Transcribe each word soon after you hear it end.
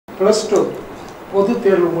+2 பொதுத்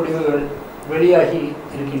தேர்வு முடிவுகள் வெளியாகி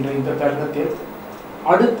இருக்கின்ற இந்த தருணத்தில்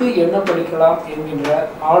அடுத்து என்ன படிக்கலாம் என்கின்ற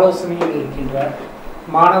ஆலோசனையில் இருக்கின்ற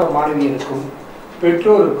மாணவ மாணவியருக்கும்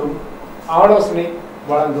பெற்றோருக்கும் ஆலோசனை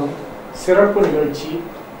வழங்கும் சிறப்பு நிகழ்ச்சி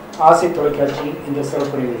ஆசை தொலைக்காட்சியின் இந்த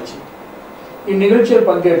சிறப்பு நிகழ்ச்சி. இந்நிகழ்ச்சியில்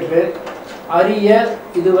பங்கேற்று அரிய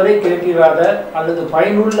இதுவரை கேட்டிராத அல்லது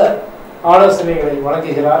பயனுள்ள ஆலோசனைகளை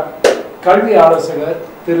வழங்குகிறார் கல்வி ஆலோசகர்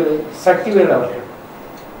திரு சக்திவேல் அவர்கள்.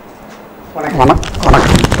 வணக்கம்.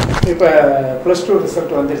 வணக்கம். இப்போ +2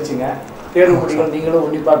 ரிசல்ட் வந்துருச்சுங்க. தேர்வு முடிவுகள் நீங்களும்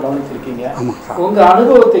உன்னிப்பாக கவனிச்சிருக்கீங்க. உங்கள்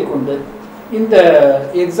அனுபவத்தை கொண்டு இந்த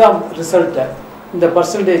எக்ஸாம் ரிசல்ட்டை, இந்த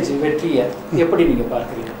பர்சன்டேஜ் வெற்றியை எப்படி நீங்கள்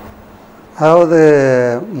பார்க்குறீங்க? அதாவது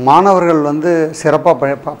மாணவர்கள்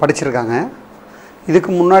சிறப்பாக படிச்சிருக்காங்க.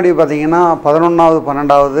 இதுக்கு முன்னாடி பார்த்திங்கன்னா 11வது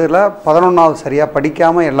 12வதுல 11வது சரியாக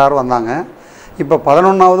படிக்காமல் எல்லோரும் வந்தாங்க. இப்போ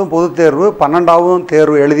 11வதும் பொதுத் தேர்வு 12வதும்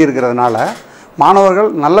தேர்வு எழுதியிருக்கிறதுனால மாணவர்கள்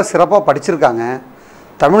நல்ல சிறப்பாக படிச்சிருக்காங்க.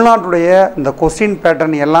 தமிழ்நாட்டுடைய இந்த கொஸ்டின்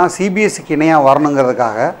பேட்டர்ன் எல்லாம் சிபிஎஸ்சிக்கு இணையாக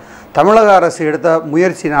வரணுங்கிறதுக்காக தமிழக அரசு எடுத்த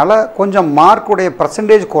முயற்சினால் கொஞ்சம் மார்க்குடைய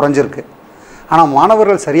பர்சன்டேஜ் குறைஞ்சிருக்கு. ஆனால்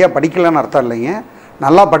மாணவர்கள் சரியாக படிக்கலைன்னு அர்த்தம் இல்லைங்க,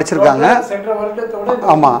 நல்லா படிச்சிருக்காங்க.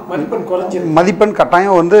 ஆமாம், மதிப்பெண்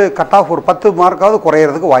கட்டாயம் கட் ஆஃப் ஒரு 10 மார்க்காவது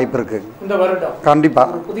குறையிறதுக்கு வாய்ப்பு இருக்குது இந்த வருடம்.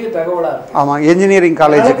 கண்டிப்பாக புதிய தகவலாக. ஆமாம், என்ஜினியரிங்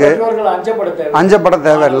காலேஜுக்கு அஞ்சப்பட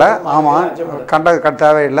தேவையில்லை. ஆமாம்,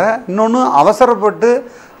 தேவையில்லை. இன்னொன்று அவசரப்பட்டு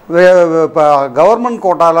இப்போ கவர்மெண்ட்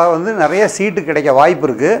கோட்டாவில் நிறைய சீட்டு கிடைக்க வாய்ப்பு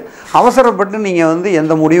இருக்குது. அவசரப்பட்டு நீங்கள்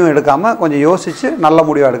எந்த முடிவும் எடுக்காமல் கொஞ்சம் யோசித்து நல்ல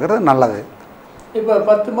முடிவாக எடுக்கிறது நல்லது. இப்போ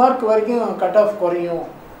 10 மார்க் வரைக்கும் கட் ஆஃப் குறையும்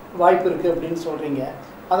வாய்ப்பு இருக்குது அப்படின்னு சொல்கிறீங்க.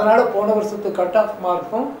 அதனால் போன வருஷத்துக்கு கட் ஆஃப்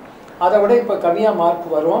மார்க்கும் அதை விட இப்போ கம்மியாக மார்க்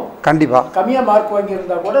வரும். கண்டிப்பாக கம்மியாக மார்க்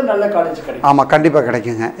வாங்கியிருந்தால் கூட நல்ல காலேஜ் கிடைக்கும். ஆமாம், கண்டிப்பாக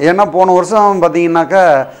கிடைக்குங்க. ஏன்னா போன வருஷம் பார்த்தீங்கன்னாக்கா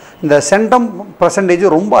இந்த சென்டம் பர்சன்டேஜ்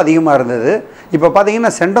ரொம்ப அதிகமாக இருந்தது. இப்போ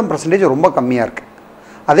பார்த்தீங்கன்னா சென்டம் பர்சன்டேஜ் ரொம்ப கம்மியாக இருக்குது.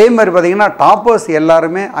 அதே மாதிரி பார்த்திங்கன்னா டாப்பர்ஸ்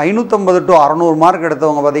எல்லாருமே 550 to 600 மார்க்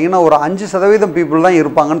எடுத்தவங்க பார்த்திங்கன்னா ஒரு 5% பீப்புள் தான்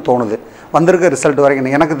இருப்பாங்கன்னு தோணுது. வந்திருக்க ரிசல்ட்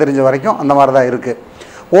வரைக்கும் எனக்கு தெரிஞ்ச வரைக்கும் அந்த மாதிரி தான் இருக்குது.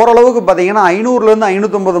 ஓரளவுக்கு பார்த்திங்கன்னா 500லேருந்து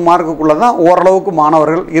 550 மார்க்குள்ளே தான் ஓரளவுக்கு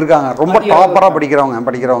மாணவர்கள் இருக்காங்க. ரொம்ப டாப்பராக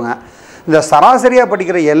படிக்கிறவங்க இந்த சராசரியாக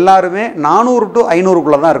படிக்கிற எல்லாருமே 400 to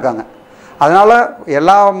 500க்குள்ளே தான் இருக்காங்க. அதனால்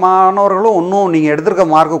எல்லா மாணவர்களும் ஒன்றும் நீங்கள் எடுத்திருக்க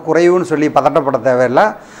மார்க்கு குறைவுன்னு சொல்லி பதட்டப்பட தேவையில்லை.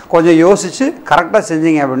 கொஞ்சம் யோசித்து கரெக்டாக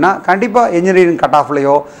செஞ்சீங்க அப்படின்னா கண்டிப்பாக இன்ஜினியரிங் கட்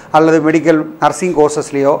ஆஃப்லேயோ அல்லது மெடிக்கல் நர்சிங்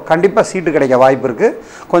கோர்சஸ்லேயோ கண்டிப்பாக சீட்டு கிடைக்க வாய்ப்பு இருக்குது.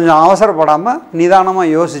 கொஞ்சம் அவசரப்படாமல்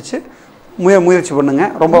நிதானமாக யோசித்து முயற்சி பண்ணுங்க.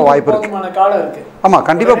 ரொம்ப வாய்ப்பு இருக்குது. ஆமாம்,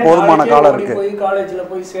 கண்டிப்பாக போதுமான காலம் இருக்குது.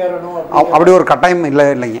 அப்படி ஒரு கட்டாயம்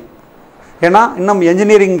இல்லைங்க. ஏன்னா இன்னும்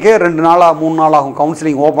என்ஜினியரிங்க்கே 2 நாளாக 3 நாள் ஆகும்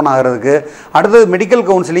கவுன்சிலிங் ஓப்பன் ஆகிறதுக்கு. அடுத்தது மெடிக்கல்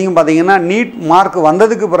கவுன்சிலிங் பார்த்திங்கன்னா நீட் மார்க்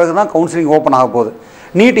வந்ததுக்கு பிறகு தான் கவுன்சிலிங் ஓப்பன் ஆக போகுது.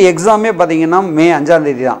 நீட் எக்ஸாமே பார்த்திங்கன்னா மே 5ஆம்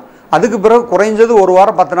தேதி தான். அதுக்கு பிறகு குறைஞ்சது ஒரு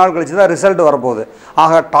வாரம் 10 நாள் கழிச்சு தான் ரிசல்ட் வரப்போகுது.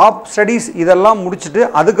 ஆக டாப் ஸ்டடீஸ் இதெல்லாம் முடிச்சுட்டு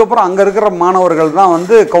அதுக்கப்புறம் அங்கே இருக்கிற மாணவர்கள்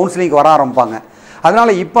தான் கவுன்சிலிங்க்கு வர ஆரம்பிப்பாங்க.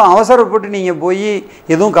 அதனால் இப்போ அவசரப்பட்டு நீங்கள் போய்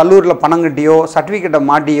எதுவும் கல்லூரியில் பணம் கட்டியோ சர்டிஃபிகேட்டை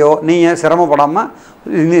மாட்டியோ நீங்கள் சிரமப்படாமல்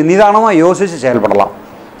நிதானமாக யோசித்து செயல்படலாம்.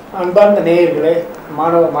 அன்பார்ந்த நேயர்களே,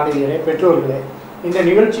 மாணவ மாணவியரே, பெற்றோர்களே, இந்த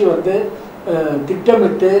நிகழ்ச்சி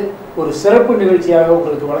திட்டமிட்டு ஒரு சிறப்பு நிகழ்ச்சியாக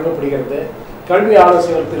உங்களுக்கு வழங்கப்படுகிறது. கல்வி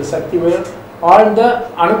ஆலோசகர் திரு சக்திவேல் ஆழ்ந்த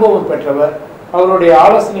அனுபவம் பெற்றவர். அவருடைய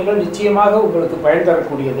ஆலோசனைகள் நிச்சயமாக உங்களுக்கு பயன்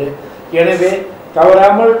தரக்கூடியது. எனவே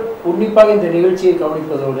தவறாமல் உன்னிப்பாக இந்த நிகழ்ச்சியை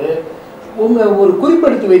கவனிப்பதோடு ஒரு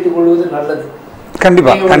குறிப்பெடுத்து வைத்துக் கொள்வது நல்லது.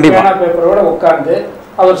 கண்டிப்பாக பேப்பரோட உட்கார்ந்து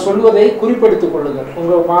அவர் சொல்வதை குறிப்பெடுத்துக் கொள்ளுங்கள்.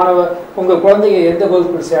 உங்கள் குழந்தைங்க எந்த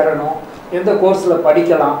வகுப்பில் சேரணும், எந்த கோர்ஸில்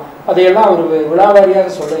படிக்கலாம், அதையெல்லாம் அவர் விழாவாரியாக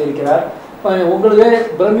சொல்ல இருக்கிறார். உங்களுக்கே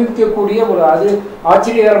பிரமிக்கக்கூடிய ஒரு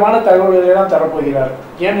ஆச்சரியகரமான தகவல்களை தான் தரப்போகிறார்.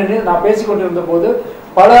 ஏனெனில் நான் பேசிக்கொண்டிருந்த போது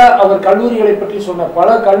அவர் கல்லூரிகளை பற்றி சொன்ன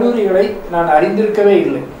பல கல்லூரிகளை நான் அறிந்திருக்கவே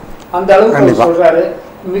இல்லை. அந்த அளவுக்கு சொல்றாரு.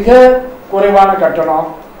 மிக குறைவான கட்டணம்,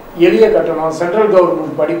 எளிய கட்டணம், சென்ட்ரல்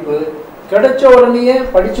கவர்மெண்ட் படிப்பு, கிடைச்ச உடனேயே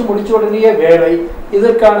படித்து முடித்த உடனேயே வேலை,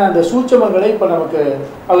 இதற்கான அந்த சூட்சமங்களை இப்போ நமக்கு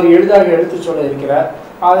அவர் எளிதாக எடுத்து சொல்ல இருக்கிறார்.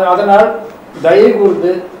 அதனால் தயவு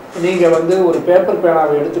கூர்ந்து நீங்கள் ஒரு பேப்பர்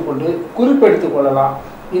பேனாவை எடுத்துக்கொண்டு குறிப்பெடுத்து கொள்ளலாம்.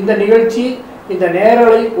 இந்த நிகழ்ச்சி இந்த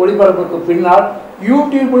நேரலை ஒளிபரப்புக்கு பின்னால்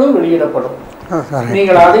யூடியூப்லும் வெளியிடப்படும்.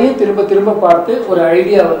 நீங்கள் அதையும் திரும்ப திரும்ப பார்த்து ஒரு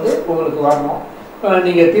ஐடியா உங்களுக்கு வரணும்,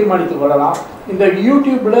 நீங்கள் தீர்மானித்து கொள்ளலாம். இந்த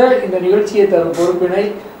யூடியூப்பில் இந்த நிகழ்ச்சியை தரும் பொறுப்பினை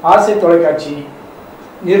ஆசை தொலைக்காட்சி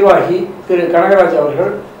நிர்வாகி திரு கனகராஜ்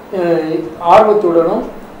அவர்கள் ஆர்வத்துடனும்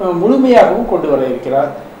முழுமையாகவும் கொண்டு வர இருக்கிறார்.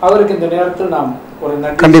 அவருக்கு இந்த நேரத்தில் நாம் ஒரு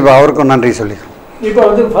நன்றி, கண்டிப்பாக அவருக்கும் நன்றி சொல்லி. இப்போ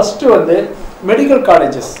ஃபஸ்ட்டு மெடிக்கல்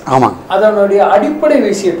காலேஜஸ், ஆமாம், அதனுடைய அடிப்படை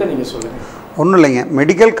விஷயத்தை நீங்கள் சொல்லுங்கள். ஒன்றும் இல்லைங்க,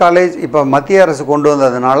 மெடிக்கல் காலேஜ் இப்போ மத்திய அரசு கொண்டு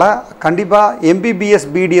வந்ததுனால கண்டிப்பாக எம்பிபிஎஸ்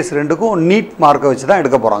பிடிஎஸ் ரெண்டுக்கும் நீட் மார்க்கை வச்சு தான்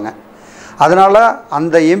எடுக்க போகிறாங்க. அதனால்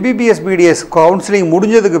அந்த எம்பிபிஎஸ் பிடிஎஸ் கவுன்சிலிங்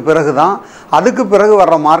முடிஞ்சதுக்கு பிறகு தான் அதுக்கு பிறகு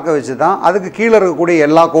வர்ற மார்க்கை வச்சு தான் அதுக்கு கீழே இருக்கக்கூடிய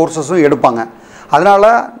எல்லா கோர்சஸும் எடுப்பாங்க. அதனால்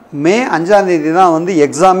மே 5ஆம் தேதி தான் வந்து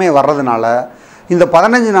எக்ஸாமே வர்றதுனால இந்த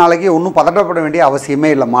 15 நாளைக்கு ஒன்றும் பதட்டப்பட வேண்டிய அவசியமே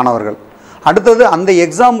இல்லை மாணவர்கள். அடுத்தது அந்த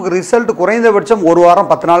எக்ஸாமுக்கு ரிசல்ட் குறைந்தபட்சம் ஒரு வாரம்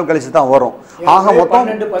 10 நாள் கழிச்சு தான் வரும். ஆக மொத்தம்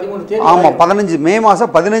 15 மே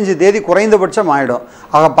மாதம் 15 தேதி குறைந்தபட்சம் ஆகிடும்.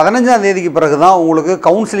 ஆக 15ஆம் தேதிக்கு பிறகு தான் உங்களுக்கு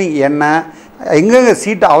கவுன்சிலிங் என்ன, எங்கெங்கே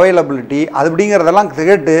சீட் அவைலபிலிட்டி அது அப்படிங்கிறதெல்லாம்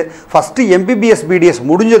கேட்டு ஃபஸ்ட்டு எம்பிபிஎஸ் பிடிஎஸ்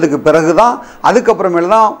முடிஞ்சதுக்கு பிறகு தான்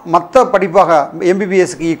அதுக்கப்புறமேல தான் மற்ற படிப்பாக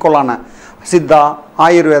எம்பிபிஎஸ்க்கு ஈக்குவலான சித்தா,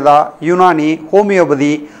 ஆயுர்வேதா, யுனானி,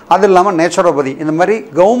 ஹோமியோபதி, அது இல்லாமல் நேச்சுரோபதி, இந்த மாதிரி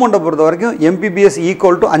கவர்மெண்ட்டை பொறுத்த வரைக்கும் எம்பிபிஎஸ்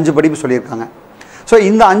ஈக்குவல் டு 5 படிப்பு சொல்லியிருக்காங்க. ஸோ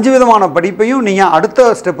இந்த 5 விதமான படிப்பையும் நீங்கள் அடுத்த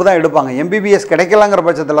ஸ்டெப்பு தான் எடுப்பாங்க. எம்பிபிஎஸ் கிடைக்கலங்கிற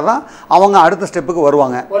பட்சத்தில் தான் அவங்க அடுத்த ஸ்டெப்புக்கு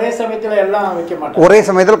வருவாங்க. ஒரே சமயத்தில் ஒரே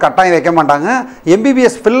சமயத்தில் கட்டாயம் வைக்க மாட்டாங்க.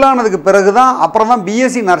 எம்பிபிஎஸ் ஃபில் ஆனதுக்கு பிறகு தான் அப்புறம் தான்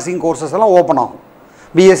பிஎஸ்சி நர்சிங் கோர்சஸ் எல்லாம் ஓப்பன் ஆகும்.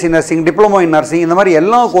 BSc nursing, diploma in nursing, இந்த மாதிரி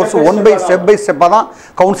எல்லா கோர்ஸும் ஸ்டெப் பை ஸ்டெப்பாக தான்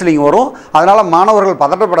கவுன்சிலிங் வரும். அதனால் மாணவர்கள்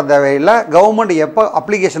பதட்டப்பட தேவையில்லை. கவர்மெண்ட் எப்போ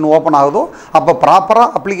அப்ளிகேஷன் ஓப்பன் ஆகுதோ அப்போ ப்ராப்பராக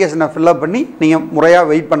அப்ளிகேஷனை ஃபில்அப் பண்ணி நீங்கள் முறையாக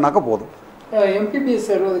வெயிட் பண்ணாக்க போதும். எம்பிபிஎஸ்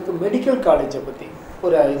சேர்வதற்கு மெடிக்கல் காலேஜை பற்றி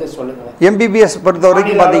ஒரு இதை சொல்லுங்கள். எம்பிபிஎஸ் பொறுத்த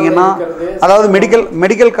வரைக்கும் பார்த்தீங்கன்னா, அதாவது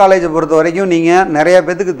மெடிக்கல் காலேஜை பொறுத்த வரைக்கும் நீங்கள் நிறைய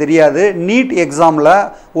பேத்துக்கு தெரியாது, நீட் எக்ஸாமில்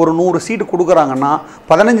ஒரு 100 சீட்டு கொடுக்குறாங்கன்னா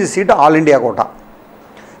 15 சீட்டு all India quota.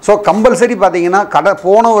 So compulsory பார்த்தீங்கன்னா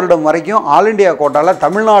போன வருடம் வரைக்கும் ஆல் இண்டியா கோட்டாவில்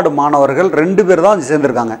தமிழ்நாடு மாணவர்கள் 2 பேர் தான்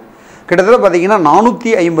சேர்ந்துருக்காங்க. கிட்டத்தட்ட பார்த்தீங்கன்னா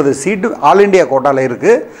 450 சீட்டு ஆல் இண்டியா கோட்டாவில்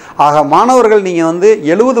இருக்குது. ஆக மாணவர்கள் நீங்கள் வந்து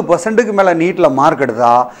 70% மேலே நீட்டில் மார்க்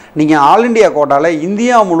எடுத்தால் நீங்கள் ஆல் இண்டியா கோட்டாவில்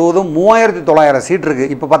இந்தியா முழுவதும் 3900 சீட்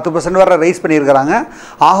இருக்குது. இப்போ 10% வரை ரைஸ் பண்ணியிருக்கிறாங்க.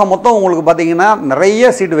 ஆக மொத்தம் உங்களுக்கு பார்த்தீங்கன்னா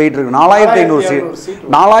நிறைய சீட்டு வெயிட் இருக்குது. 4500 சீட்,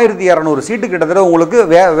 4200 சீட்டு கிட்டத்தட்ட உங்களுக்கு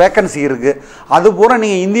வேக்கன்சி இருக்குது. அது பூரா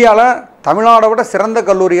நீங்கள் இந்தியாவில் தமிழ்நாடை விட சிறந்த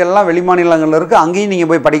கல்லூரிகள்லாம் வெளிமாநிலங்களில் இருக்குது, அங்கேயும் நீங்கள்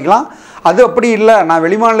போய் படிக்கலாம். அது அப்படி இல்லை, நான்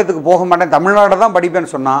வெளிமாநிலத்துக்கு போக மாட்டேன், தமிழ்நாடு தான்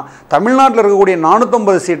படிப்பேன்னு சொன்னால் தமிழ்நாட்டில் இருக்கக்கூடிய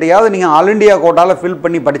 450 சீட்டையாவது நீங்கள் ஆல் இண்டியா கோட்டாவில் ஃபில்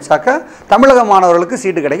பண்ணி படித்தாக்க தமிழக மாணவர்களுக்கு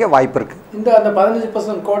சீட்டு கிடைக்க வாய்ப்பு இருக்குது. அந்த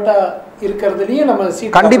 15% கோட்டா இருக்கிறதுலையும் நம்ம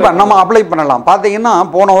சீட் கண்டிப்பாக நம்ம அப்ளை பண்ணலாம். பார்த்தீங்கன்னா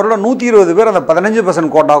போன வருடம் 120 பேர் அந்த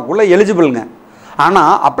 15% கோட்டாவுக்குள்ளே எலிஜிபிளுங்க.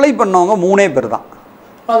 ஆனால் அப்ளை பண்ணவங்க 3 பேர் தான்.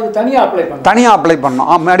 தனியாக அப்ளை பண்ணணும்.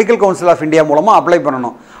 மெடிக்கல் கவுன்சில் ஆஃப் இந்தியா மூலமாக அப்ளை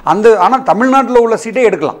பண்ணணும். ஆனால் தமிழ்நாட்டில் உள்ள சீட்டே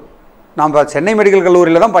எடுக்கலாம். நம்ம சென்னை மெடிக்கல்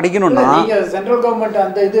கல்லூரியில் தான் படிக்கணும்னா சென்ட்ரல் கவர்மெண்ட்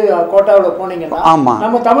அந்த இது கோட்டாவில் போனீங்கன்னா ஆமாம்,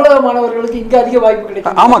 நம்ம தமிழக மாணவர்களுக்கு இங்கே அதிக வாய்ப்பு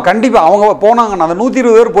கிடைக்கும். ஆமாம், கண்டிப்பாக அவங்க போனாங்கன்னா அந்த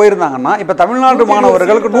 120 பேர் போயிருந்தாங்கன்னா இப்போ தமிழ்நாட்டு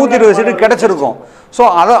மாணவர்களுக்கு 120 சீட்டு கிடைச்சிருக்கும். ஸோ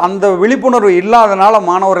அந்த விழிப்புணர்வு இல்லாதனால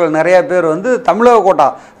மாணவர்கள் நிறைய பேர் வந்து தமிழக கோட்டா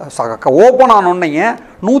ஓப்பன் ஆனோன்னே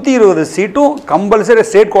 120 சீட்டும் கம்பல்சரி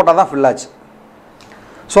ஸ்டேட் கோட்டா தான் ஃபில் ஆச்சு.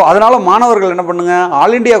 ஸோ அதனால் மாணவர்கள் என்ன பண்ணுங்கள்,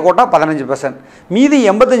 ஆல் இண்டியா கோட்டா 15%, மீதி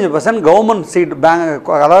 85% கவர்மெண்ட் சீட்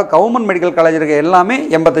அதாவது கவர்மெண்ட் மெடிக்கல் காலேஜ் இருக்க எல்லாமே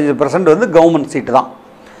 85% வந்து கவர்மெண்ட் சீட்டு தான்.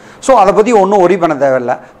 ஸோ அதை பற்றி ஒன்றும் ஒரி பண்ண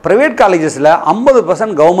தேவையில்லை. ப்ரைவேட் காலேஜஸில்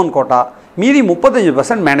 50% கவர்மெண்ட் கோட்டா, மீதி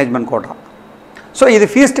 35% மேனேஜ்மெண்ட் கோட்டா. ஸோ இது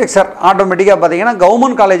ஃபீஸ் ஸ்ட்ரக்சர் ஆட்டோமேட்டிக்காக பார்த்தீங்கன்னா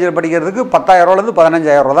கவர்மெண்ட் காலேஜில் படிக்கிறதுக்கு 10,000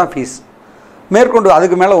 15,000 தான் ஃபீஸ். மேற்கொண்டு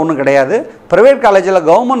அதுக்கு மேலே ஒன்றும் கிடையாது. ப்ரைவேட் காலேஜில்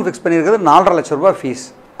கவர்மெண்ட் ஃபிக்ஸ் பண்ணியிருக்கிறது 4.5 லட்ச ரூபா ஃபீஸ்.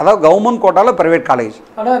 அதாவது கவர்மெண்ட் கோட்டாவில் ப்ரைவேட் காலேஜ்.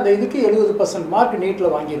 ஆனால் அந்த இதுக்கு 70% மார்க்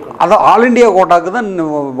நீட்டில் வாங்கியிருக்கோம். அதான் ஆல் இண்டியா கோட்டாவுக்கு தான்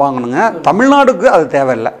வாங்கணுங்க. தமிழ்நாடுக்கு அது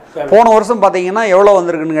தேவையில்லை. போன வருஷம் பார்த்தீங்கன்னா எவ்வளோ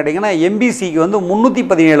வந்திருக்குன்னு கேட்டிங்கன்னா எம்பிசிக்கு வந்து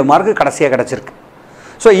 317 மார்க்கு கடைசியாக கிடச்சிருக்கு.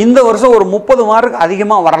 ஸோ இந்த வருஷம் ஒரு 30 மார்க்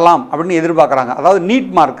அதிகமாக வரலாம் அப்படின்னு எதிர்பார்க்குறாங்க. அதாவது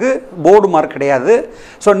நீட் மார்க்கு போர்டு மார்க் கிடையாது.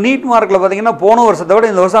 ஸோ நீட் மார்க்கில் பார்த்தீங்கன்னா போன வருஷத்தை விட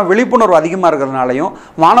இந்த வருஷம் விழிப்புணர்வு அதிகமாக இருக்கிறதுனாலையும்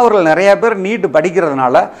மாணவர்கள் நிறையா பேர் நீட்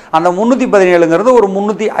படிக்கிறதுனால அந்த 317ங்கிறது ஒரு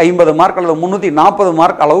 350 மார்க் அல்லது 340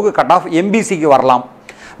 மார்க் அளவுக்கு கட் ஆஃப் எம்பிசிக்கு வரலாம்.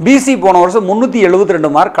 பிசி போன வருஷம்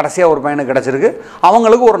 372 மார்க் கடைசியாக ஒரு பையனுக்கு கிடச்சிருக்கு.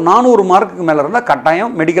 அவங்களுக்கு ஒரு 400 மார்க்குக்கு மேலே இருந்தால்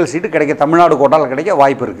கட்டாயம் மெடிக்கல் சீட்டு கிடைக்க தமிழ்நாடு கோட்டாவில் கிடைக்க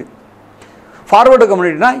வாய்ப்பு இருக்குது. ஃபார்வர்டு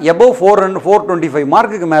கம்யூனிட்டினா எபோவ் 425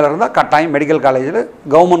 மார்க்குக்கு மேலே இருந்தால் கட்டாயம் மெடிக்கல் காலேஜில்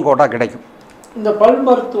கவர்மெண்ட் கோட்டா கிடைக்கும். இந்த பல்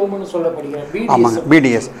மருத்துவம்னு சொல்லப்படுகிற ஆமாங்க,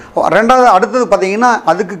 பிடிஎஸ். ரெண்டாவது அடுத்தது பார்த்தீங்கன்னா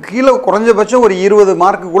அதுக்கு கீழே குறைஞ்சபட்சம் ஒரு 20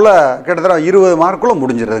 மார்க்குள்ளே கிட்டத்தட்ட 20 மார்க்குள்ளே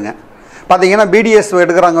முடிஞ்சிருதுங்க. பார்த்தீங்கன்னா பிடிஎஸ்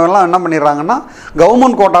எடுக்கிறவங்கலாம் என்ன பண்ணிடுறாங்கன்னா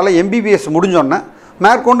கவர்மெண்ட் கோட்டாவில் எம்பிபிஎஸ் முடிஞ்சோன்னே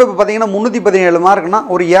மேற்கொண்டு இப்போ பார்த்தீங்கன்னா 317 மார்க்குனா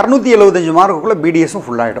ஒரு 275 மார்க்குள்ளே பிடிஎஸும்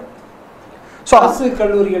ஃபுல்லாகிடும். ஸோ அரசு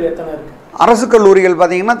கல்லூரிகள் எத்தனை இருக்குது? அரசு கல்லூரிகள்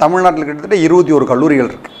பார்த்தீங்கன்னா தமிழ்நாட்டில் கிட்டத்தட்ட 21 கல்லூரிகள்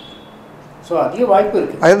இருக்குது. ஸோ அதிக வாய்ப்பு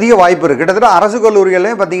இருக்குது. கிட்டத்தட்ட அரசு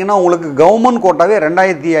கல்லூரிகளே பார்த்தீங்கன்னா உங்களுக்கு கவர்மெண்ட் கோட்டாவே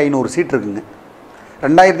 2500 சீட் இருக்குங்க.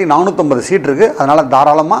 2450 சீட் இருக்குது. அதனால்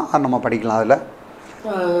தாராளமாக நம்ம படிக்கலாம். அதில்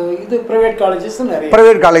இது ப்ரைவேட்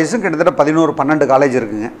காலேஜஸும் கிட்டத்தட்ட 11-12 காலேஜ்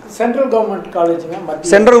இருக்குங்க. சென்ட்ரல் கவர்மெண்ட்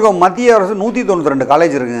காலேஜுங்க மத்திய அரசு 192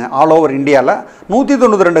 காலேஜ் இருக்குங்க ஆல் ஓவர் இந்தியாவில்.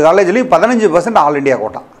 192 காலேஜ்லேயும் 15% ஆல் இண்டியா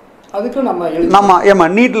கோட்டா. அதுக்கு நம்ம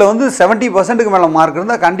நீட்டில் வந்து 70% மேலே மார்க்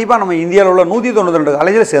இருந்தால் கண்டிப்பாக நம்ம இந்தியாவில் உள்ள 192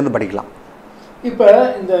 காலேஜில் சேர்ந்து படிக்கலாம். இப்போ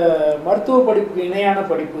இந்த மருத்துவ படிப்புக்கு இணையான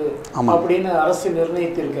படிப்பு அப்படின்னு அரசு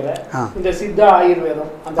நிர்ணயித்திருக்கிற இந்த சித்தா ஆயுர்வேதம்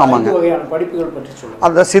அந்த 5 வகையான படிப்புகள் பற்றி சொல்லுங்கள்.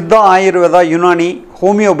 அந்த சித்தா ஆயுர்வேதா யுனானி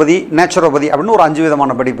ஹோமியோபதி நேச்சுரோபதி அப்படின்னு ஒரு 5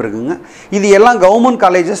 விதமான படிப்பு இருக்குங்க. இது எல்லாம் கவர்மெண்ட்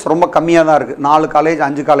காலேஜஸ் ரொம்ப கம்மியாக தான் இருக்குது. 4 காலேஜ்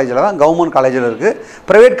 5 காலேஜில் தான் கவர்மெண்ட் காலேஜில் இருக்குது.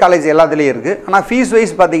 ப்ரைவேட் காலேஜ் எல்லாத்துலேயும் இருக்குது. ஆனால் ஃபீஸ்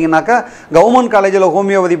வைஸ் பார்த்தீங்கன்னாக்கா கவர்மெண்ட் காலேஜில்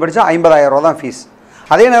ஹோமியோபதி படித்தா 50,000 ரூபா தான் ஃபீஸ்.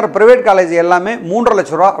 அதே நேரம் ப்ரைவேட் காலேஜ் எல்லாமே 3.5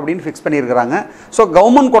 லட்ச ரூபா அப்படின்னு ஃபிக்ஸ் பண்ணியிருக்கிறாங்க. ஸோ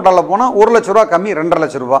கவர்மெண்ட் கோட்டாவில் போனால் 1 லட்ச ரூபா கம்மி 2.5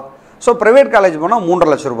 லட்ச ரூபா. ஸோ ப்ரைவேட் காலேஜ் போனால் 3.5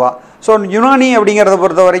 லட்ச ரூபா. ஸோ யுனானி அப்படிங்கிறத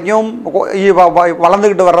பொறுத்த வரைக்கும்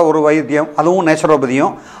வளர்ந்துக்கிட்டு வர்ற ஒரு வைத்தியம், அதுவும்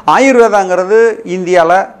நேச்சுரோபதியும். ஆயுர்வேதாங்கிறது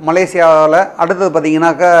இந்தியாவில், மலேசியாவில், அடுத்தது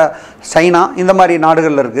பார்த்திங்கனாக்கா சைனா, இந்த மாதிரி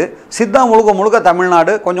நாடுகளில் இருக்குது. சித்தா முழுக்க முழுக்க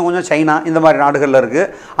தமிழ்நாடு, கொஞ்சம் கொஞ்சம் சைனா, இந்த மாதிரி நாடுகளில் இருக்குது.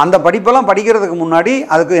 அந்த படிப்பெல்லாம் படிக்கிறதுக்கு முன்னாடி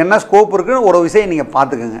அதுக்கு என்ன ஸ்கோப் இருக்குன்னு ஒரு விஷயம் நீங்கள்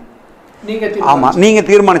பார்த்துக்குங்க. ஆமாம், நீங்கள்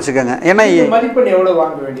தீர்மானிச்சுக்கோங்க. ஏன்னா மதிப்பெண் எவ்வளோ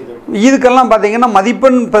வாங்க வேண்டியது இதுக்கெல்லாம் பார்த்தீங்கன்னா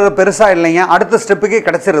மதிப்பெண் பெருசாக இல்லைங்க, அடுத்த ஸ்டெப்புக்கே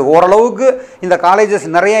கிடச்சிருது. ஓரளவுக்கு இந்த காலேஜஸ்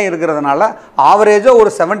நிறைய இருக்கிறதுனால ஆவரேஜாக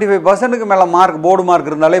ஒரு 75% மேலே மார்க், போர்டு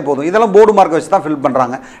மார்க் இருந்தாலே போதும். இதெல்லாம் போர்டு மார்க் வச்சு தான் ஃபில்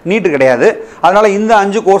பண்ணுறாங்க, நீட்டு கிடையாது. அதனால் இந்த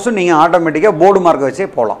 5 கோர்ஸும் நீங்கள் ஆட்டோமேட்டிக்காக போர்டு மார்க் வச்சே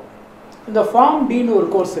போகலாம். இந்த ஃபார்ம் டின்னு ஒரு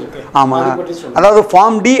கோர்ஸ் இருக்குது. ஆமாம், அதாவது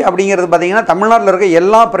ஃபார்ம் டி அப்படிங்கிறது பார்த்தீங்கன்னா தமிழ்நாட்டில் இருக்க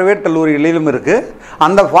எல்லா ப்ரைவேட் கல்லூரிகளிலும் இருக்குது.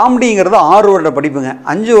 அந்த ஃபார்ம் டிங்கிறது 6 வருட படிப்புங்க.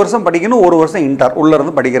 5 வருஷம் படிக்கணும், 1 வருஷம் இன்டர்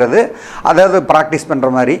உள்ளேருந்து படிக்கிறது, அதாவது ப்ராக்டிஸ்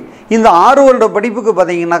பண்ணுற மாதிரி. இந்த 6 வருட படிப்புக்கு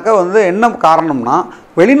பார்த்தீங்கன்னாக்கா வந்து என்ன காரணம்னா,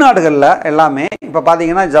 வெளிநாடுகளில் எல்லாமே இப்போ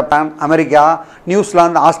பார்த்தீங்கன்னா ஜப்பான், அமெரிக்கா,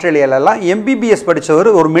 நியூசிலாந்து, ஆஸ்திரேலியாவிலலாம் எம்பிபிஎஸ்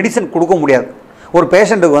படித்தவர் ஒரு மெடிசன் கொடுக்க முடியாது. ஒரு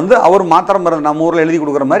பேஷண்ட்டுக்கு வந்து அவர் மாத்திரை மருந்து நம்ம ஊரில் எழுதி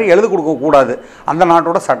கொடுக்குற மாதிரி எழுதி கொடுக்கக்கூடாது, அந்த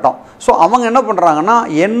நாட்டோட சட்டம். ஸோ அவங்க என்ன பண்ணுறாங்கன்னா,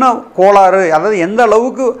 என்ன கோளாறு, அதாவது எந்த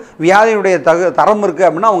அளவுக்கு வியாதியுடைய தரம் இருக்குது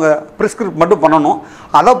அப்படின்னா அவங்க ப்ரிஸ்கிரிப்ட் மட்டும் பண்ணணும்.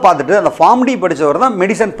 அதை பார்த்துட்டு அந்த ஃபார்ம் டி படித்தவர் தான்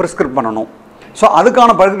மெடிசன் ப்ரிஸ்கிரிப்ட் பண்ணணும். ஸோ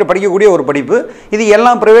அதுக்கான படிக்கக்கூடிய ஒரு படிப்பு இது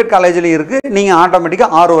எல்லா ப்ரைவேட் காலேஜ்லேயும் இருக்குது. நீங்கள்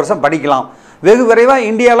ஆட்டோமேட்டிக்காக 6 வருஷம் படிக்கலாம். வெகு விரைவாக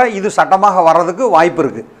இந்தியாவில் இது சட்டமாக வர்றதுக்கு வாய்ப்பு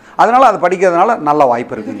இருக்குது. அதனால் அது படிக்கிறதுனால நல்ல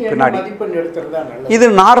வாய்ப்பு இருக்குது. பின்னாடி இது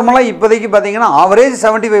நார்மலாக இப்போதைக்கு பார்த்தீங்கன்னா ஆவரேஜ்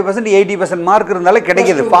 75% 80% மார்க் இருந்தாலே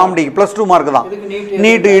கிடைக்கிது. ஃபார்ம் டி +2 மார்க் தான்.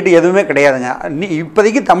 நீட்டு எதுவுமே கிடையாதுங்க.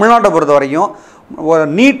 இப்போதைக்கு தமிழ்நாட்டை பொறுத்த வரைக்கும்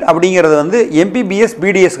நீட் அப்படிங்கிறது வந்து எம்பிபிஎஸ்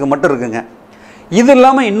பிடிஎஸ்க்கு மட்டும் இருக்குங்க. இது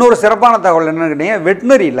இல்லாமல் இன்னொரு சிறப்பான தகவல் என்னன்னு கேட்டீங்கன்னா,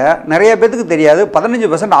 வெட்டினரியில் நிறைய பேத்துக்கு தெரியாது,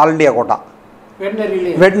 15% ஆல் இண்டியா கோட்டா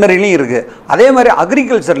வெட்டினரிலையும் இருக்குது. அதே மாதிரி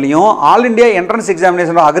அக்ரிகல்ச்சர்லேயும் all India entrance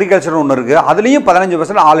examination agriculture ஒன்று இருக்குது, அதுலேயும்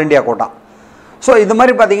 15% ஆல் இண்டியா கோட்டா. ஸோ இது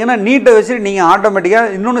மாதிரி பார்த்தீங்கன்னா நீட்டை வச்சுட்டு நீங்கள்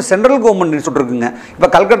ஆட்டோமேட்டிக்காக இன்னொன்று சென்ட்ரல் கவர்மெண்ட் இன்ஸ்டியூட் இருக்குங்க. இப்போ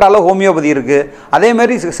கல்கட்டாவில் ஹோமியோபதி இருக்குது.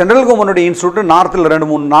 அதேமாதிரி சென்ட்ரல் கவர்மெண்ட்டுடைய இன்ஸ்டியூட் நார்த்தில்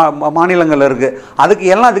 2-3 மாநிலங்கள் இருக்குது. அதுக்கு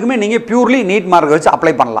எல்லாத்துக்குமே நீங்கள் பியூர்லி நீட் மார்க்கை வச்சு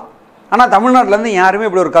அப்ளை பண்ணலாம். ஆனால் தமிழ்நாட்டிலேருந்து யாருமே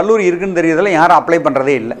இப்படி ஒரு கல்லூரி இருக்குன்னு தெரியறதில்ல, யாரும் அப்ளை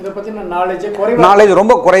பண்ணுறதே இல்லை. நாலேஜ்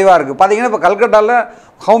ரொம்ப குறைவாக இருக்குது. பார்த்தீங்கன்னா இப்போ கல்கட்டாவில்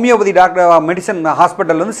ஹோமியோபதி மெடிசன்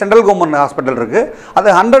ஹாஸ்பிட்டல் வந்து சென்ட்ரல் கவர்மெண்ட் ஹாஸ்பிட்டல் இருக்குது. அது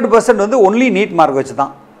 100% வந்து ஒன்லி நீட் மார்க் வச்சு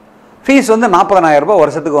தான். ஃபீஸ் வந்து 40,000 ரூபாய்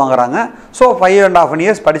வருஷத்துக்கு வாங்குறாங்க. ஸோ 5.5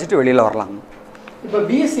 இயர்ஸ் படிச்சுட்டு வெளியில் வரலாங்க. இப்போ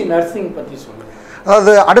பிஎஸ்சி நர்சிங் பற்றி சொல்லுங்கள்.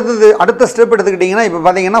 அதாவது அடுத்த ஸ்டெப் எடுத்துக்கிட்டிங்கன்னா, இப்போ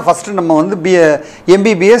பார்த்தீங்கன்னா ஃபஸ்ட்டு நம்ம வந்து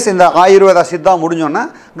எம்பிபிஎஸ் இந்த ஆயுர்வேதா சித்தா முடிஞ்சோன்னா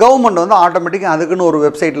கவர்மெண்ட் வந்து ஆட்டோமேட்டிக்காக அதுக்குன்னு ஒரு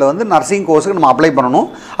வெப்சைட்டில் வந்து நர்சிங் கோர்ஸுக்கு நம்ம அப்ளை பண்ணணும்.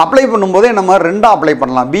 அப்ளை பண்ணும்போதே நம்ம 2ஆக அப்ளை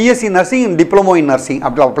பண்ணலாம். BSc nursing, diploma in nursing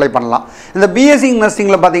அப்படி அப்ளை பண்ணலாம். இந்த பிஎஸ்சி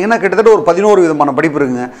நர்சிங்கில் பார்த்தீங்கன்னா கிட்டத்தட்ட ஒரு 11 விதமான படிப்பு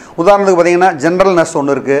இருக்குங்க. உதாரணத்துக்கு பார்த்தீங்கன்னா ஜென்ரல் நர்ஸ்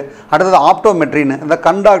ஒன்று இருக்குது, அடுத்தது ஆப்டோமெட்ரின்னு இந்த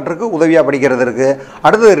கண் டாக்டருக்கு உதவியாக படிக்கிறது இருக்குது,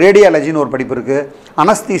 அடுத்தது ரேடியாலஜின்னு ஒரு படிப்பு இருக்குது,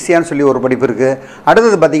 அனஸ்தீசியான்னு சொல்லி ஒரு படிப்பு இருக்குது,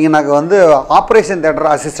 அடுத்தது பார்த்தீங்கன்னாக்க வந்து ஆப்ரேஷன் தியேட்டர்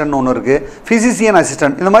அசிஸ்டன்ட் ஒன்று இருக்குது, ஃபிசிசியன்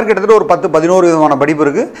அசிஸ்டன்ட், இந்த மாதிரி கிட்டத்தட்ட ஒரு 10-11 விதமான படிப்பு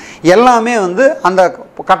இருக்குது. எல்லாமே வந்து அந்த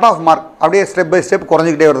கட் ஆஃப் மார்க் அப்படியே ஸ்டெப் பை ஸ்டெப்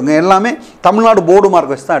குறைஞ்சிக்கிட்டே வருதுங்க. எல்லாமே தமிழ்நாடு போர்டு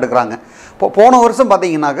மார்க் வச்சு தான் எடுக்கிறாங்க. இப்போ போன வருஷம்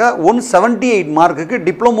பார்த்தீங்கன்னாக்கா 178 மார்க்குக்கு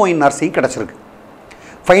டிப்ளமோ இன் நர்சிங் கிடச்சிருக்கு.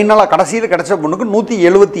 ஃபைனலாக கடைசியில் கிடச்ச பொண்ணுக்கு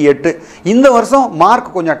 178. இந்த வருஷம்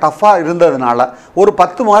மார்க் கொஞ்சம் டஃப்பாக இருந்ததுனால ஒரு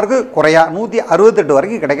 10 மார்க்கு குறையா 168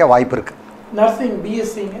 வரைக்கும் கிடைக்க வாய்ப்பு இருக்குது. நர்சிங்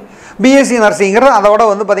பிஎஸ்சி நர்சிங்கிறது அதோட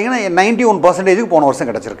வந்து பார்த்தீங்கன்னா 91% போன வருஷம்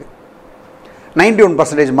கிடச்சிருக்கு.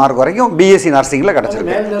 91% மார்க் வரைக்கும் பிஎஸ்சி நர்சிங்கில்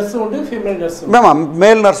கிடச்சிருக்கு. ஆமாம்,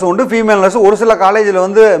 மேல் நர்ஸும் உண்டு, ஃபீமேல் நர்ஸு. ஒரு சில காலேஜில்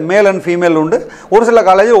வந்து மேல் அண்ட் ஃபீமேல் உண்டு, ஒரு சில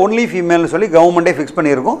காலேஜில் ஒன்லி ஃபீமேல்னு சொல்லி கவர்மெண்ட்டே ஃபிக்ஸ்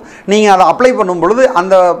பண்ணியிருக்கும். நீங்கள் அதை அப்ளை பண்ணும் பொழுது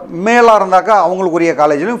அந்த மேலாக இருந்தாக்கா அவங்களுக்குரிய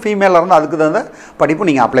காலேஜிலும், ஃபீமேலாக இருந்தால் அதுக்கு தகுந்த படிப்பு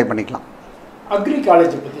நீங்கள் அப்ளை பண்ணிக்கலாம். அக்ரி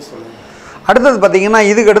காலேஜை பற்றி சொல்லுங்கள். அடுத்தது பார்த்திங்கன்னா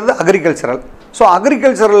இதுக்கு அடுத்தது அக்ரிகல்ச்சரல். ஸோ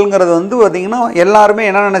அக்ரிகல்ச்சரலுங்கிறது வந்து பார்த்திங்கன்னா எல்லாருமே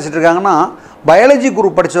என்ன நினச்சிட்டு இருக்காங்கன்னா, பயாலஜி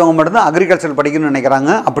குரூப் படித்தவங்க மட்டும்தான் அக்ரிகல்ச்சர் படிக்கணும்னு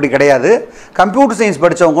நினைக்கிறாங்க. அப்படி கிடையாது. கம்ப்யூட்டர் சயின்ஸ்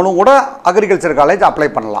படித்தவங்களும் கூட அக்ரிகல்ச்சர் காலேஜ் அப்ளை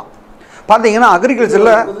பண்ணலாம். பார்த்தீங்கன்னா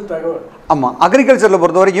அக்ரிகல்ச்சரில், ஆமாம், அக்ரிகல்ச்சரில்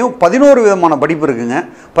பொறுத்த வரைக்கும் 11 விதமான படிப்பு இருக்குங்க.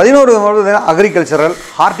 11 விதமான அக்ரிகல்ச்சரல்,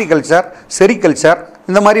 ஹார்டிகல்ச்சர், செரிகல்ச்சர்,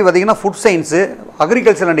 இந்த மாதிரி பார்த்திங்கன்னா food science,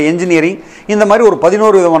 agriculture and engineering, இந்த மாதிரி ஒரு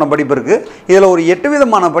 11 விதமான படிப்பு இருக்குது. இதில் ஒரு 8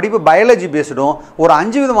 விதமான படிப்பு பயாலஜி பேஸ்டும், ஒரு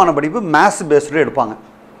 5 விதமான படிப்பு மேத்ஸ் பேஸ்டும் எடுப்பாங்க.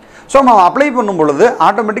 ஸோ நம்ம அப்ளை பண்ணும் பொழுது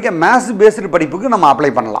ஆட்டோமேட்டிக்காக மேத்ஸ் பேஸ்டு படிப்புக்கு நம்ம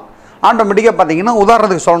அப்ளை பண்ணலாம். ஆட்டோமேட்டிக்காக பார்த்திங்கன்னா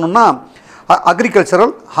உதாரணத்துக்கு சொல்லணும்னா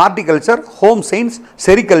agricultural, horticulture, home science,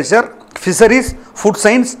 sericulture, fisheries, food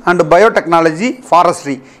science and biotechnology,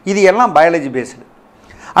 forestry, இது எல்லாம் பயாலஜி பேஸ்டு.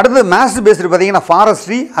 அடுத்தது மேத்ஸ் பேஸ்டு பார்த்திங்கன்னா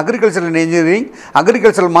forestry, agriculture and engineering,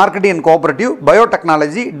 agricultural marketing and cooperative,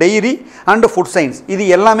 biotechnology, dairy and food science, இது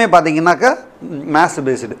எல்லாமே பார்த்திங்கனாக்கா மேத்ஸ்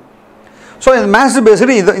பேஸ்டு. ஸோ இந்த maths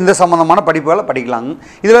based இந்த சம்மந்தமான படிப்புகளை படிக்கலாங்க.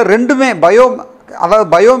 இதில் ரெண்டுமே அதாவது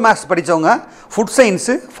பயோ மேத்ஸ் படித்தவங்க ஃபுட்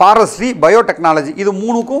சயின்ஸு, ஃபாரஸ்ட்ரி, பயோடெக்னாலஜி, இது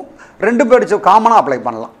 3க்கும் 2 படித்த காமனாக அப்ளை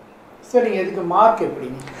பண்ணலாம். சரி, இதுக்கு மார்க்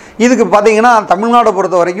எப்படிங்க? இதுக்கு பார்த்தீங்கன்னா தமிழ்நாடை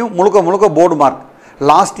பொறுத்த வரைக்கும் முழுக்க போர்டு மார்க்.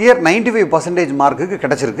 லாஸ்ட் இயர் 95% மார்க்குக்கு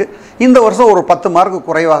கிடச்சிருக்கு. இந்த வருஷம் ஒரு 10 மார்க்கு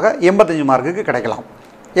குறைவாக 85 மார்க்குக்கு கிடைக்கலாம்.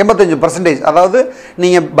 85%, அதாவது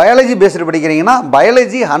நீங்கள் பயாலஜி பேஸ்டு படிக்கிறீங்கன்னா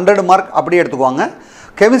பயாலஜி 100 மார்க் அப்படி எடுத்துக்குவாங்க.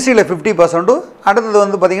 கெமிஸ்ட்ரியில் 50%, அடுத்தது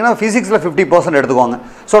வந்து பார்த்திங்கன்னா ஃபிசிக்ஸில் 50% எடுத்துக்குவாங்க.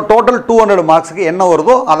 ஸோ டோட்டல் 200 மார்க்ஸுக்கு என்ன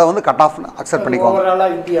வருதோ அதை வந்து கட் ஆஃப் அக்செப்ட் பண்ணிக்குவாங்க.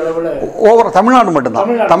 ஓவர் தமிழ்நாடு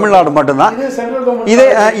மட்டும்தான்.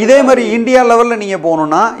 இதே மாதிரி இந்தியா லெவலில் நீங்கள்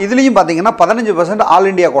போகணுன்னா இதுலேயும் பார்த்தீங்கன்னா 15% ஆல்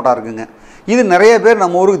இண்டியா கோட்டா இருக்குங்க. இது நிறைய பேர்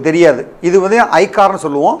நம்ம ஊருக்கு தெரியாது. இது வந்து ஐகார்னு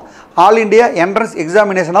சொல்லுவோம். All India entrance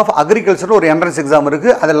examination of agriculture ஒரு என்ட்ரன்ஸ் எக்ஸாம்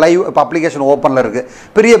இருக்குது. அது லைவ் இப்போ அப்ளிகேஷன் ஓப்பனில் இருக்குது.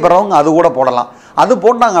 பெரிய பெறவங்க அது கூட போடலாம். அது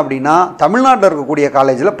போட்டாங்க அப்படின்னா தமிழ்நாட்டில் இருக்கக்கூடிய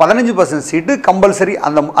காலேஜில் 15% சீட்டு கம்பல்சரி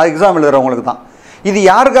அந்த எக்ஸாம் எழுதுகிறவங்களுக்கு தான். இது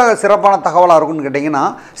யாருக்காக சிறப்பான தகவலாக இருக்கும்னு கேட்டிங்கன்னா,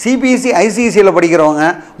 சிபிஎஸ்சி ஐசிஎஸ்சியில் படிக்கிறவங்க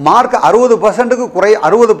மார்க் 60%க்கு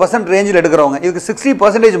 60% ரேஞ்சில் எடுக்கிறவங்க, இதுக்கு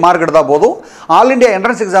 60% மார்க் எடுத்தால் போதும். ஆல் இண்டியா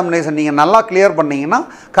என்ட்ரன்ஸ் எக்ஸாமினேஷன் நீங்கள் நல்லா கிளியர் பண்ணிங்கன்னா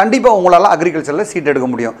கண்டிப்பாக உங்களால் அக்ரிகல்ச்சரில் சீட் எடுக்க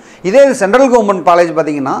முடியும். இதே சென்ட்ரல் கவர்மெண்ட் காலேஜ்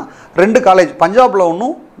பார்த்திங்கன்னா 2 காலேஜ், பஞ்சாபில்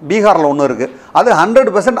ஒன்றும் பீகாரில் ஒன்று இருக்குது. அது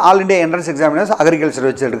 100% all India entrance examination agriculture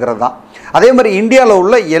வச்சு எடுக்கிறது தான். அதே மாதிரி இந்தியாவில்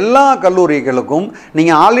உள்ள எல்லா கல்லூரிகளுக்கும்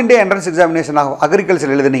நீங்கள் all India entrance examination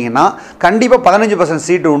agriculture எழுதுனீங்கன்னா கண்டிப்பாக 15%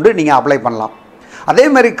 சீட்டு உண்டு, நீங்கள் அப்ளை பண்ணலாம். அதே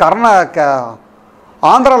மாதிரி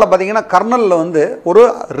ஆந்திராவில் பார்த்தீங்கன்னா கர்னலில் வந்து ஒரு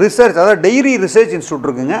ரிசர்ச், அதாவது டெய்ரி ரிசர்ச் இன்ஸ்டியூட்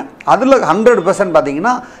இருக்குங்க. அதில் 100%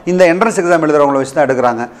 பார்த்தீங்கன்னா இந்த என்ட்ரன்ஸ் எக்ஸாம் எழுதுகிறவங்கள வச்சு தான்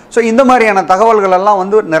எடுக்கிறாங்க. ஸோ இந்த மாதிரியான தகவல்கள் எல்லாம்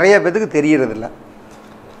வந்து நிறைய பேருக்கு தெரியறதில்லை,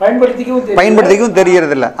 பயன்படுத்திக்கவும்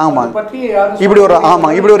தெரியறதில்லை. ஆமாம்,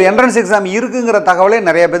 இப்படி ஒரு என்ட்ரன்ஸ் எக்ஸாம் இருக்குங்கிற தகவலே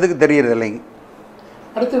நிறைய பேருக்கு தெரியறது இல்லைங்க.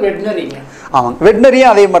 அடுத்து வெட்னரிங்க. ஆமாங்க,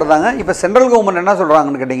 வெட்னரியும் அதே மாதிரி தாங்க. இப்போ சென்ட்ரல் கவர்மெண்ட் என்ன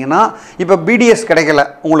சொல்கிறாங்கன்னு கேட்டிங்கன்னா, இப்போ பிடிஎஸ் கிடைக்கல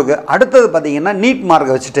உங்களுக்கு, அடுத்தது பார்த்தீங்கன்னா நீட்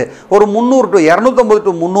மார்க்கை வச்சுட்டு ஒரு 300 to 250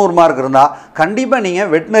 to 300 மார்க் இருந்தால் கண்டிப்பாக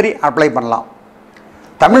நீங்கள் வெட்னரி அப்ளை பண்ணலாம்.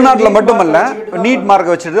 தமிழ்நாட்டில் மட்டுமல்ல, நீட்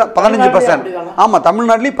மார்க்கை வச்சுட்டு 15%. ஆமாம்,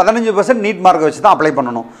 தமிழ்நாட்டிலையும் 15% நீட் மார்க்கை வச்சு தான் அப்ளை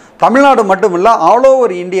பண்ணணும். தமிழ்நாடு மட்டும் இல்லை, ஆல்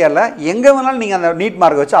ஓவர் இந்தியாவில் எங்கே வேணாலும் நீங்கள் அந்த நீட்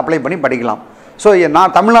மார்க்கை வச்சு அப்ளை பண்ணி படிக்கலாம். ஸோ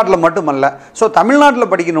நான் தமிழ்நாட்டில் மட்டுமல்ல, ஸோ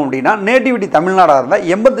தமிழ்நாட்டில் படிக்கணும் அப்படின்னா நேட்டிவிட்டி தமிழ்நாடாக இருந்தால்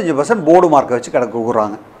 85% போர்டு மார்க்கை வச்சு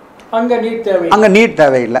கொடுக்குறாங்க. அங்கே நீட்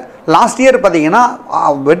தேவையில்லை. லாஸ்ட் இயர் பார்த்தீங்கன்னா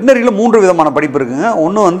வெட்னரியில் 3 விதமான படிப்பு இருக்குங்க.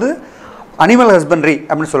 ஒன்று வந்து அனிமல் ஹஸ்பண்ட்ரி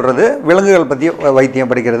அப்படின்னு சொல்கிறது, விலங்குகள் பற்றி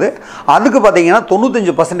வைத்தியம் படிக்கிறது. அதுக்கு பார்த்தீங்கன்னா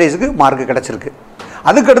 95%க்கு மார்க்கு கிடச்சிருக்கு.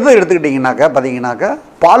 அதுக்கடுத்து எடுத்துக்கிட்டிங்கனாக்கா பார்த்தீங்கன்னாக்கா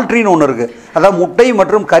பால்ட்ரின்னு ஒன்று இருக்குது, அதாவது முட்டை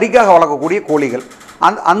மற்றும் கறிக்காக வளர்க்கக்கூடிய கோழிகள்.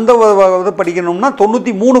 அந்த இது படிக்கணும்னா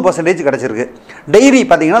 93% கிடச்சிருக்கு. டெய்ரி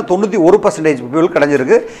பார்த்தீங்கன்னா 91% பீப்புள்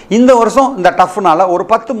கிடச்சிருக்கு. இந்த வருஷம் இந்த டஃப்னால் ஒரு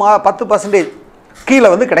 10% கீழே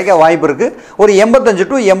வந்து கிடைக்க வாய்ப்பு இருக்குது. ஒரு 85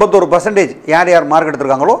 to 81% யார் மார்க்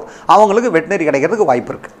எடுத்திருக்காங்களோ அவங்களுக்கு வெட்னரி கிடைக்கிறதுக்கு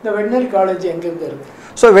வாய்ப்பு இருக்குது. இந்த வெட்னரி காலேஜ் எங்கெங்கே இருக்குது?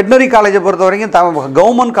 ஸோ வெட்னரி காலேஜை பொறுத்த வரைக்கும்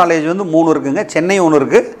கவர்மெண்ட் காலேஜ் வந்து 3 இருக்குங்க. சென்னை ஒன்று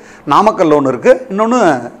இருக்குது, நாமக்கல் ஒன்று இருக்குது, இன்னொன்று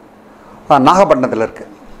நாகப்பட்டினத்தில் இருக்குது.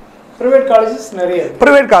 ப்ரைவேட்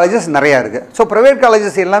காலேஜஸ் நிறையா இருக்குது. ஸோ ப்ரைவேட்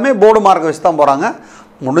காலேஜஸ் எல்லாமே போர்டு மார்க் வச்சு தான் போகிறாங்க.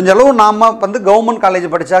 முடிஞ்சளவு நாம் வந்து கவர்மெண்ட் காலேஜ்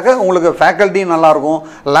படித்தாக்க உங்களுக்கு ஃபேக்கல்ட்டியும் நல்லாயிருக்கும்,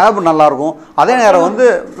 லேப் நல்லாயிருக்கும், அதே நேரம் வந்து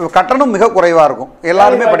கட்டணம் மிக குறைவாக இருக்கும்,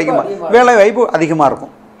 எல்லாருமே வேலை வாய்ப்பு அதிகமாக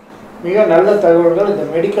இருக்கும். மிக நல்ல தகவல்கள் இந்த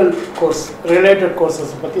மெடிக்கல் கோர்ஸ் ரிலேட்டட்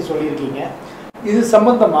கோர்சஸ் பற்றி சொல்லியிருக்கீங்க. இது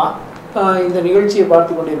சம்பந்தமாக இந்த நிகழ்ச்சியை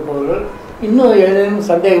பார்த்து கொண்டிருப்பவர்கள் இன்னும் ஏதேனும்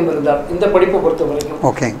சந்தேகம் இருந்தால் இந்த படிப்பை பொறுத்த வரைக்கும்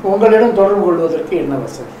உங்களிடம் தொடர்பு கொள்வதற்கு என்ன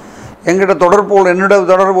வசதி? என்னிடம் தொடர்பு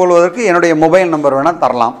கொள்வதற்கு என்னுடைய மொபைல் நம்பர் வேணால்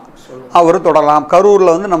தரலாம், அவர் தொடரலாம்.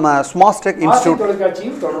 கரூரில் வந்து நம்ம ஸ்மாஸ்டெக் இன்ஸ்டியூட்,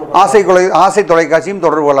 ஆசை தொலைக்காட்சியும்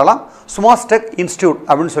தொடர்பு கொள்ளலாம். ஸ்மாஸ்டெக் இன்ஸ்டியூட்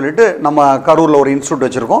அப்படின்னு சொல்லிட்டு நம்ம கரூரில் ஒரு இன்ஸ்டியூட்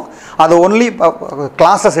வச்சுருக்கோம். அது ஒன்லி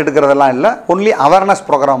கிளாஸஸ் எடுக்கிறதெல்லாம் இல்லை, ஒன்லி அவேர்னஸ்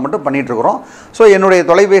ப்ரோக்ராம் மட்டும் பண்ணிகிட்ருக்குறோம். ஸோ என்னுடைய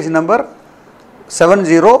தொலைபேசி நம்பர்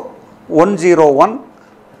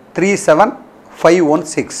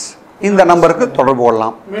 7010137516. இந்த நம்பருக்கு தொடர்பு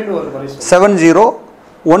கொள்ளலாம்.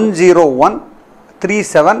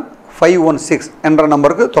 7010137516 என்ற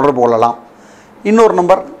நம்பருக்கு தொடர்பு கொள்ளலாம். இன்னொரு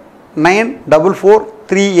நம்பர்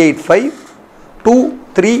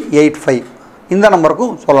 9443852385 இந்த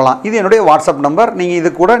நம்பருக்கும் சொல்லலாம். இது என்னுடைய வாட்ஸ்அப் நம்பர். நீங்கள் இது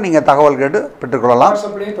கூட நீங்கள் தகவல் கேட்டு பெற்றுக்கொள்ளலாம்.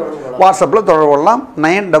 வாட்ஸ்அப்பில் தொடர்பு கொள்ளலாம்.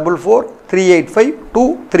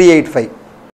 9443852385.